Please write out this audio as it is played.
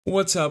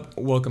What's up?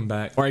 Welcome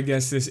back. Or I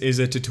guess this is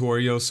a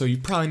tutorial, so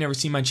you've probably never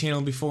seen my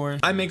channel before.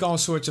 I make all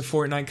sorts of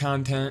Fortnite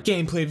content,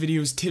 gameplay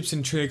videos, tips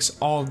and tricks,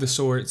 all of the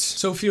sorts.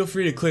 So feel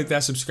free to click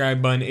that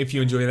subscribe button if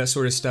you enjoy that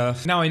sort of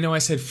stuff. Now I know I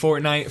said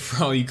Fortnite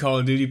for all you Call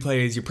of Duty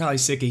players, you're probably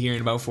sick of hearing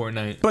about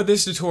Fortnite. But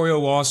this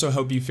tutorial will also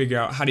help you figure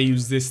out how to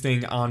use this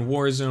thing on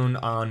Warzone,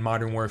 on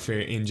Modern Warfare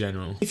in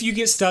general. If you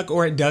get stuck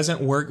or it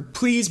doesn't work,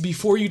 please,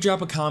 before you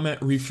drop a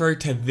comment, refer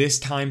to this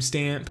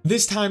timestamp.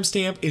 This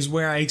timestamp is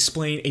where I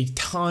explain a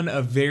ton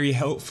of very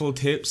helpful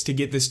tips to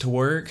get this to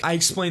work. I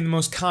explain the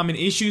most common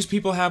issues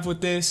people have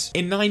with this,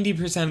 and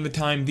 90% of the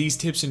time these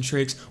tips and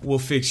tricks will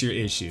fix your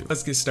issue.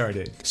 Let's get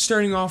started.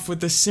 Starting off with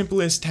the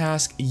simplest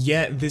task,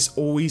 yet this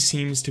always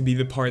seems to be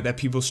the part that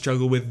people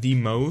struggle with the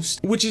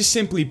most, which is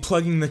simply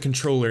plugging the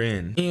controller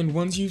in. And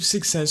once you've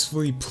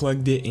successfully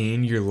plugged it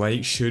in, your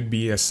light should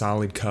be a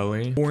solid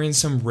color, or in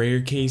some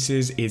rare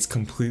cases it's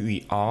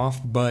completely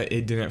off, but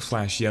it didn't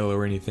flash yellow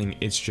or anything,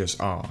 it's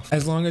just off.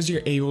 As long as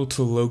you're able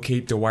to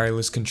locate the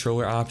wireless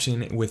controller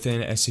option within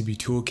SCP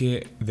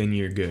Toolkit, then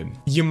you're good.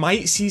 You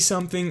might see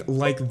something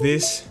like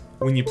this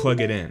when you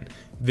plug it in.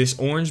 This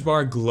orange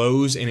bar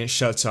glows and it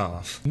shuts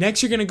off.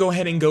 Next, you're going to go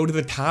ahead and go to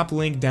the top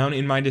link down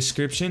in my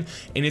description,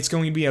 and it's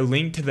going to be a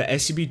link to the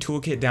SCP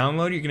Toolkit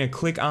download. You're going to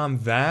click on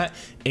that,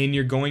 and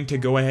you're going to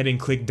go ahead and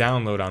click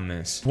download on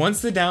this.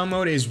 Once the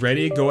download is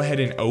ready, go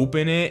ahead and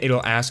open it.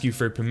 It'll ask you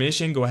for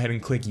permission. Go ahead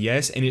and click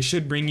yes, and it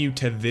should bring you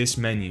to this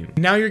menu.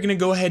 Now you're going to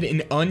go ahead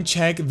and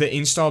uncheck the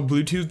install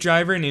Bluetooth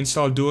driver and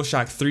install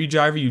DualShock 3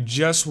 driver. You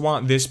just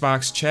want this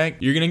box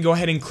checked. You're going to go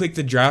ahead and click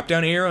the drop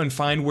down arrow and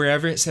find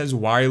wherever it says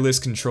wireless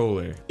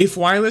controller. If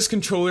wireless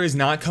controller is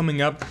not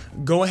coming up,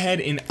 go ahead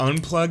and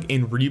unplug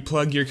and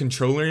replug your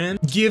controller in.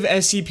 Give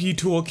SCP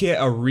Toolkit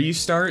a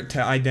restart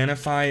to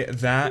identify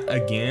that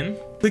again.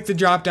 Click the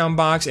drop down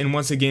box and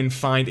once again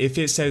find if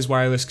it says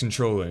wireless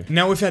controller.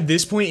 Now if at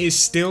this point it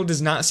still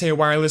does not say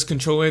wireless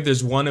controller,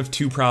 there's one of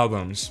two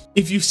problems.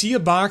 If you see a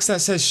box that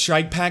says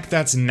StrikePack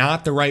that's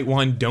not the right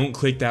one, don't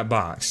click that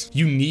box.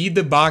 You need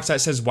the box that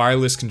says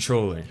wireless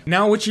controller.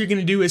 Now what you're going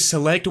to do is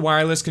select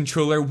wireless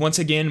controller. Once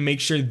again,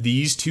 make sure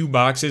these two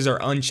boxes are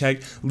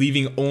unchecked,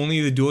 leaving only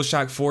the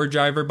DualShock 4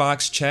 driver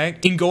box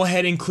checked, and go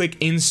ahead and click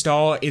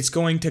install. It's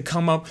going to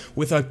come up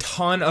with a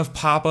ton of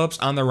pop-ups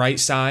on the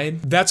right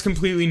side. That's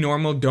completely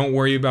normal. Don't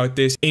worry about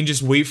this, and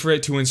just wait for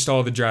it to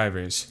install the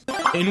drivers.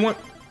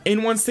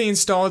 And once they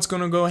install, it's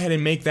going to go ahead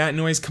and make that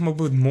noise, come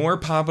up with more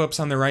pop-ups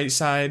on the right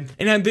side.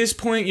 And at this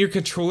point, your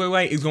controller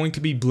light is going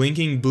to be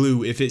blinking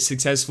blue if it's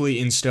successfully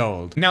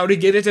installed. Now to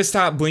get it to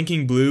stop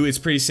blinking blue, it's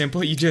pretty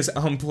simple. You just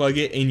unplug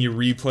it and you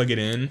replug it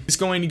in. It's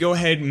going to go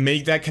ahead and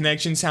make that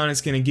connection sound. It's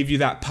going to give you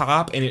that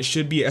pop, and it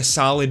should be a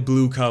solid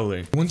blue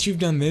color. Once you've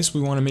done this,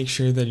 we want to make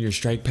sure that your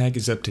StrikePack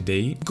is up to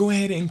date. Go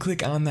ahead and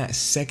click on that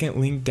second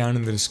link down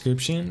in the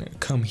description.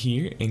 Come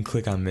here and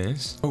click on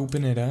this.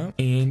 Open it up,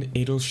 and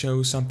it'll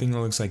show something that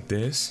looks like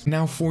this.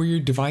 Now for your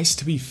device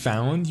to be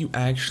found, you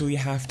actually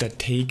have to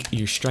take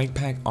your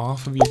StrikePack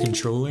off of your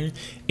controller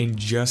and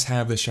just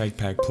have the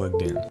StrikePack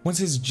plugged in. Once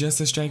it's just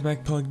the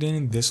StrikePack plugged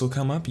in, this will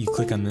come up. You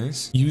click on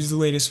this, use the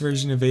latest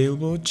version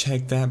available,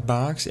 check that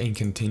box and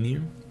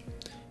continue.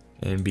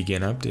 And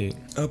begin update.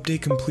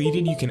 Update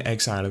completed, you can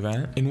X out of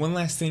that. And one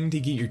last thing to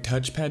get your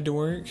touchpad to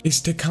work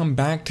is to come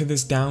back to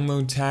this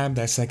download tab,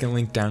 that second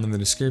link down in the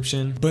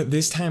description. But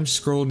this time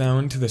scroll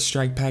down to the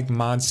StrikePack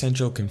Mod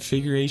Central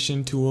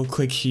configuration tool.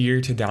 Click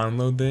here to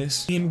download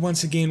this. And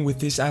once again, with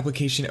this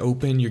application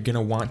open, you're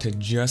gonna want to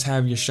just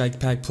have your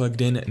StrikePack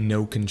plugged in,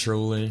 no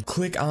controller.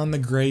 Click on the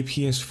gray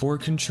PS4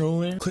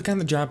 controller. Click on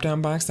the drop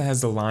down box that has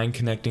the line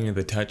connecting to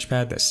the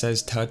touchpad that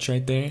says touch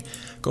right there.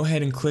 Go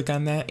ahead and click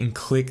on that and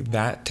click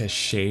that to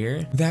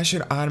share. That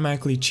should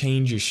automatically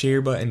change your share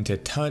button to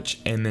touch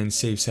and then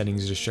save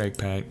settings to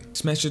StrikePack.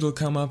 This message will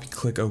come up, you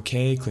click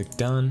OK, click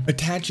done.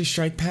 Attach your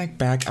StrikePack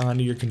back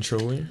onto your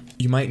controller.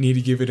 You might need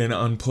to give it an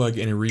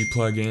unplug and a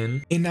replug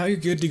in. And now you're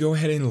good to go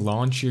ahead and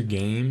launch your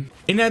game.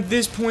 And at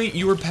this point,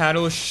 your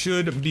paddle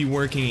should be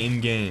working in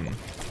game.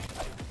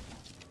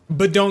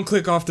 But don't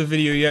click off the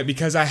video yet,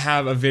 because I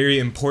have a very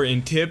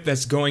important tip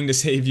that's going to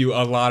save you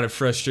a lot of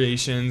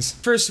frustrations.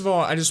 First of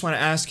all, I just want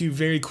to ask you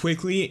very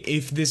quickly,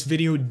 if this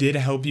video did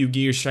help you get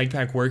your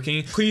StrikePack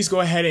working, please go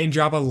ahead and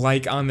drop a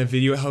like on the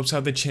video. It helps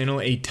out the channel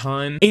a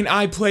ton. And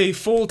I play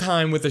full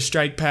time with a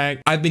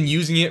StrikePack. I've been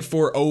using it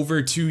for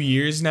over 2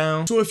 years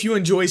now. So if you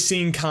enjoy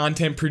seeing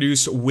content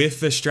produced with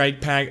the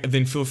StrikePack,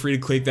 then feel free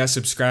to click that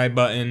subscribe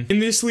button.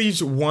 And this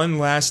leaves one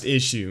last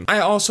issue. I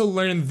also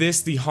learned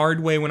this the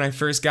hard way when I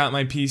first got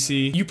my PC.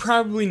 You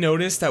probably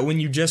noticed that when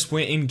you just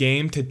went in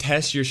game to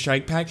test your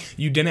StrikePack,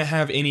 you didn't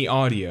have any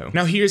audio.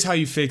 Now here's how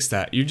you fix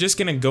that. You're just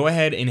gonna go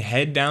ahead and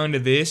head down to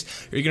this.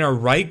 You're gonna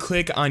right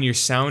click on your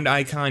sound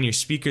icon, your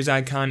speakers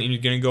icon, and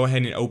you're gonna go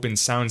ahead and open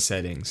sound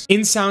settings.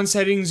 In sound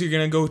settings, you're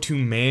gonna go to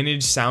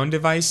manage sound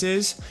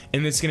devices,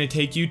 and it's gonna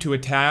take you to a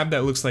tab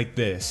that looks like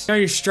this. Now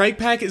your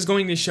StrikePack is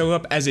going to show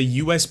up as a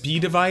USB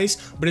device,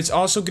 but it's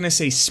also gonna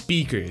say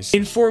speakers.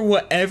 And for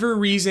whatever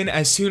reason,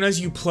 as soon as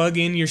you plug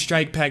in your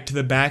StrikePack to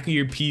the back of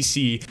your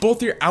PC,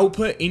 both your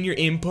output and your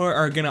input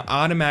are gonna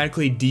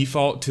automatically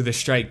default to the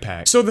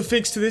StrikePack. So the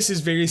fix to this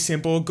is very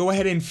simple. Go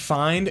ahead and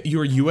find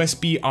your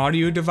USB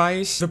audio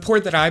device. The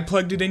port that I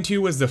plugged it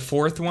into was the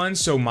 4th one,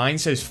 so mine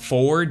says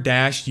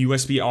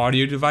 4-USB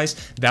audio device.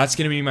 That's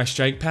gonna be my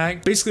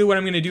StrikePack. Basically what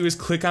I'm gonna do is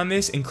click on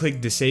this and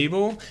click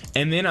disable,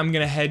 and then I'm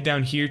gonna head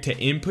down here to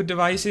input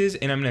devices,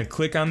 and I'm gonna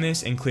click on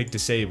this and click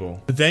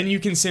disable. Then you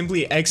can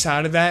simply X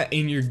out of that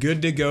and you're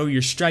good to go.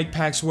 Your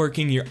StrikePack's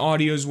working, your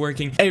audio's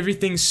working,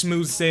 everything's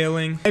smooth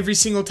sailing. Every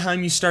single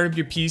time you start up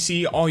your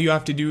PC, all you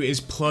have to do is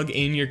plug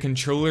in your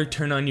controller,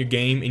 turn on your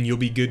game, and you'll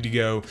be good to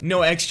go.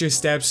 No extra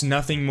steps,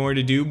 nothing more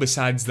to do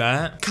besides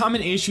that.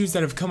 Common issues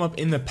that have come up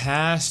in the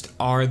past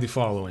are the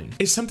following.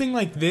 If something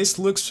like this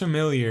looks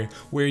familiar,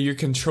 where your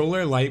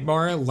controller light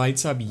bar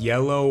lights up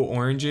yellow,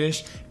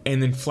 orangish, and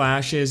then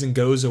flashes and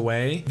goes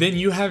away, then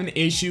you have an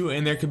issue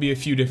and there could be a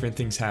few different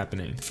things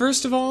happening.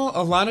 First of all,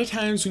 a lot of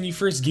times when you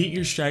first get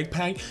your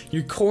StrikePack,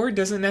 your cord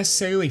doesn't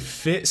necessarily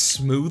fit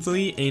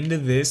smoothly into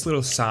this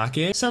little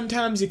socket.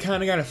 Sometimes you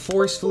kind of gotta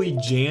forcefully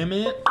jam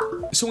it.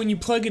 So when you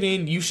plug it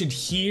in, you should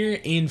hear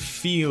and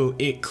feel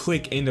it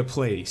click into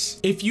place.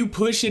 If you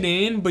push it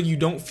in but you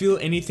don't feel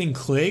anything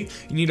click,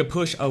 you need to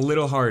push a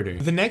little harder.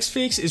 The next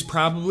fix is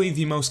probably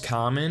the most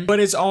common,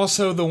 but it's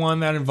also the one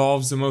that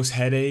involves the most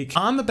headache.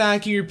 On the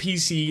back of your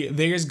PC,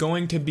 there's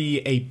going to be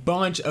a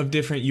bunch of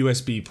different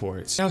USB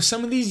ports. Now,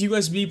 some of these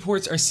USB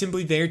ports are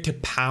simply there to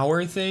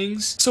power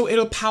things. So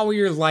it'll power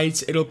your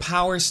lights, it'll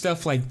power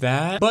stuff like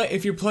that. But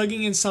if you're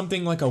plugging in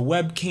something like a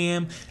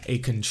webcam, a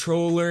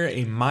controller,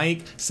 a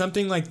mic,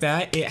 something like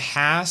that, it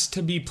has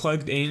to be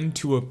plugged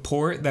into a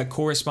port that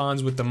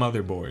corresponds with the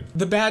motherboard.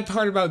 The bad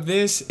part about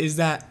this is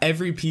that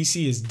every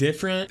PC is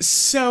different,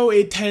 so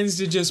it tends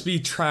to just be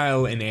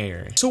trial and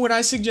error. So what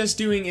I suggest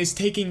doing is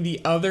taking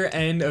the other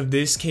end of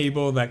this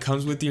cable that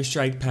comes with your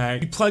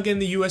StrikePack. You plug in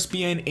the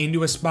USB end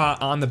into a spot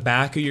on the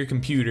back of your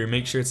computer.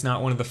 Make sure it's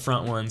not one of the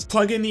front ones.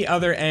 Plug in the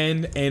other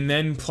end and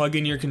then plug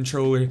in your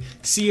controller.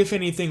 See if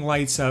anything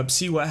lights up.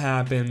 See what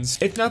happens.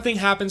 If nothing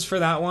happens for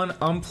that one,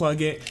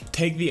 unplug it.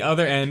 Take the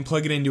other end,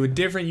 plug it into a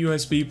different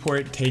USB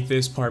port. Take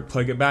this part,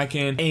 plug it back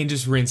in, and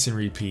just rinse and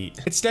repeat.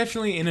 It's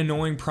definitely an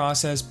annoying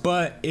process,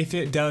 but if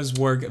it does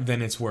work,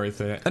 then it's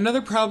worth it.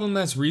 Another problem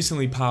that's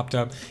recently popped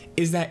up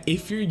is that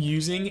if you're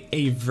using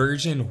a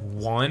version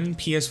 1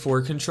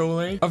 PS4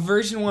 controller, a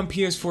version 1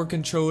 PS4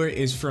 controller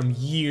is from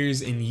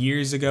years and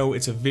years ago.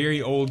 It's a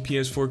very old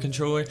PS4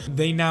 controller.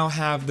 They now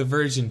have the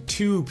version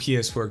 2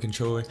 PS4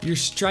 controller. Your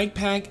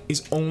StrikePack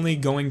is only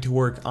going to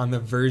work on the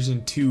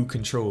version 2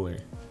 controller.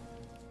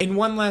 And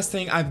one last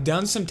thing, I've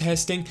done some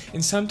testing,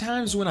 and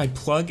sometimes when I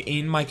plug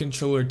in my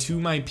controller to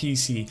my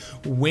PC,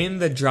 when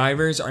the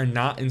drivers are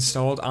not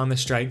installed on the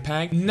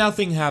StrikePack,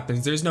 nothing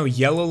happens. There's no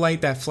yellow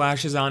light that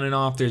flashes on and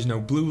off, there's no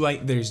blue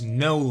light, there's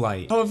no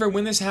light. However,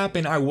 when this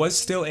happened, I was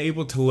still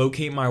able to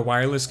locate my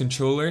wireless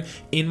controller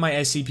in my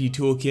SCP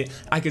toolkit.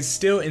 I could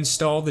still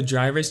install the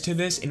drivers to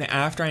this, and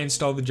after I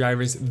installed the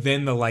drivers,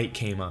 then the light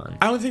came on.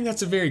 I don't think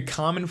that's a very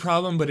common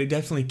problem, but it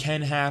definitely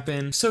can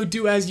happen. So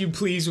do as you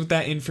please with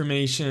that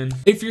information.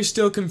 If you're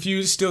still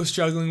confused, still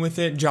struggling with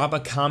it, drop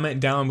a comment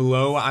down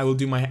below. I will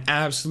do my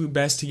absolute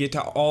best to get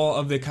to all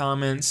of the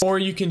comments, or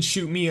you can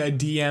shoot me a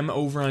DM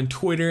over on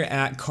Twitter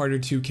at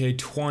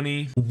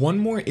Carter2K20. One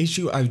more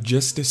issue I've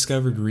just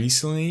discovered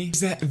recently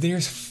is that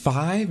there's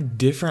 5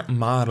 different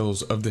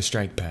models of the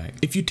StrikePack.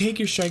 If you take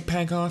your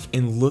StrikePack off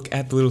and look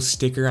at the little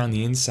sticker on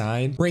the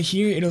inside, right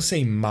here it'll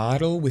say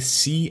model with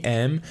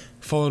CM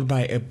followed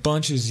by a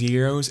bunch of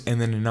zeros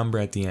and then a number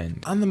at the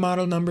end. On the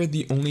model number,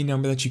 the only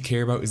number that you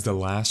care about is the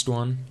last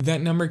one. That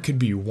number could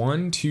be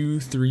 1, 2,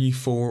 3,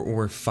 4,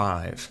 or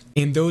 5.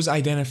 And those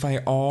identify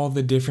all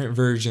the different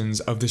versions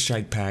of the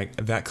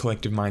StrikePack that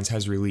Collective Minds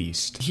has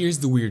released. Here's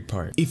the weird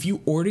part. If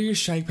you order your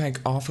StrikePack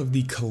off of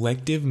the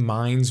Collective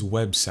Minds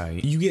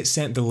website, you get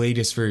sent the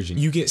latest version.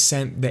 You get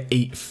sent the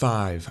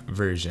 8.5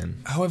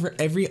 version. However,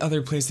 every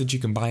other place that you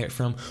can buy it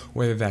from,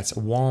 whether that's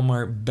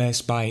Walmart,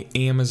 Best Buy,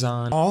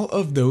 Amazon, all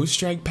of those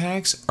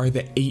StrikePacks are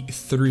the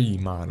 8.3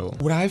 model.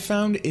 What I've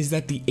found is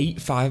that the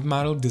 8.5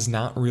 model does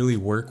not really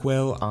work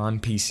well on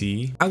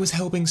PC. I was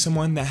helping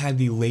someone that had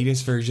the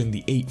latest version,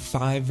 the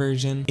 8.5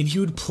 version, and he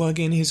would plug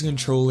in his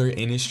controller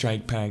in his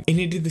StrikePack, and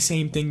it did the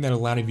same thing that a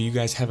lot of you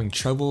guys having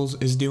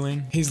troubles is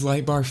doing. His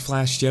light bar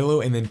flashed yellow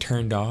and then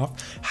turned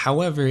off.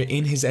 However,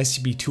 in his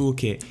SCP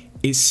toolkit,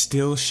 it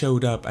still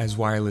showed up as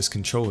wireless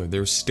controller. There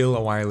was still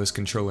a wireless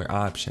controller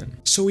option.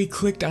 So he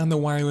clicked on the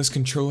wireless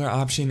controller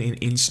option and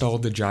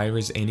installed the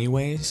drivers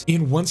anyways.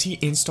 And once he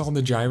installed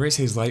the drivers,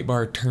 his light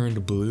bar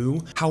turned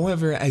blue.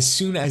 However, as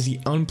soon as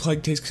he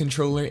unplugged his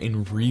controller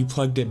and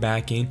replugged it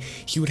back in,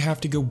 he would have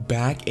to go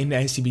back into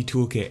SCP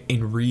Toolkit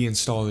and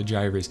reinstall the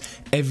drivers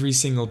every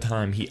single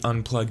time he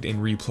unplugged and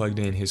replugged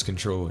in his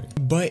controller.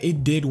 But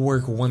it did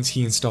work once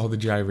he installed the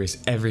drivers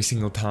every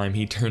single time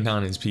he turned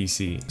on his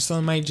PC. So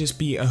it might just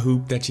be a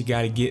hoop that you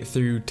gotta get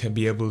through to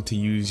be able to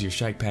use your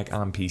strike pack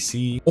on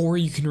PC, or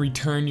you can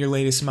return your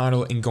latest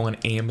model and go on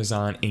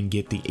Amazon and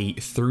get the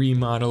 8.3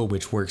 model,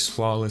 which works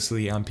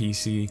flawlessly on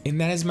PC. And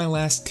that is my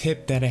last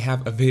tip that I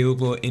have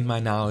available in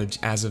my knowledge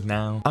as of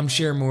now. I'm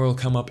sure more will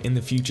come up in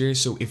the future,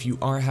 so if you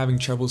are having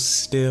trouble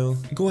still,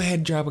 go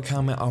ahead, drop a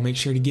comment. I'll make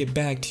sure to get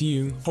back to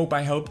you. Hope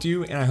I helped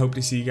you, and I hope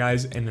to see you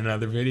guys in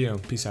another video.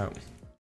 Peace out.